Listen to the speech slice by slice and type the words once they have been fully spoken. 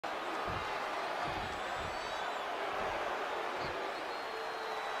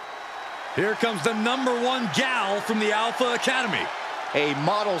Here comes the #1 gal from the Alpha Academy. A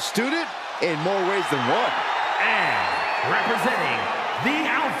model student in more ways than one. And representing the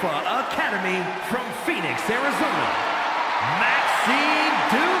Alpha Academy from Phoenix, Arizona, Maxxine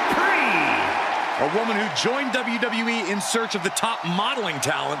Dupri. A woman who joined WWE in search of the top modeling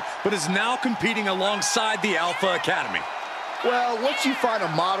talent, but is now competing alongside the Alpha Academy. Well, once you find a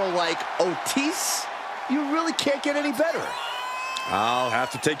model like OTIS, you really can't get any better. I'll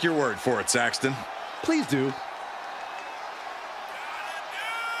have to take your word for it, Saxton. Please do.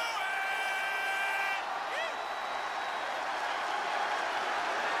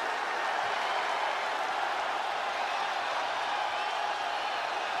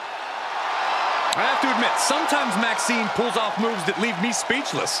 I have to admit, sometimes Maxxine pulls off moves that leave me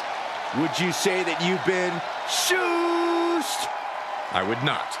speechless. Would you say that you've been shooshed? I would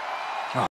not.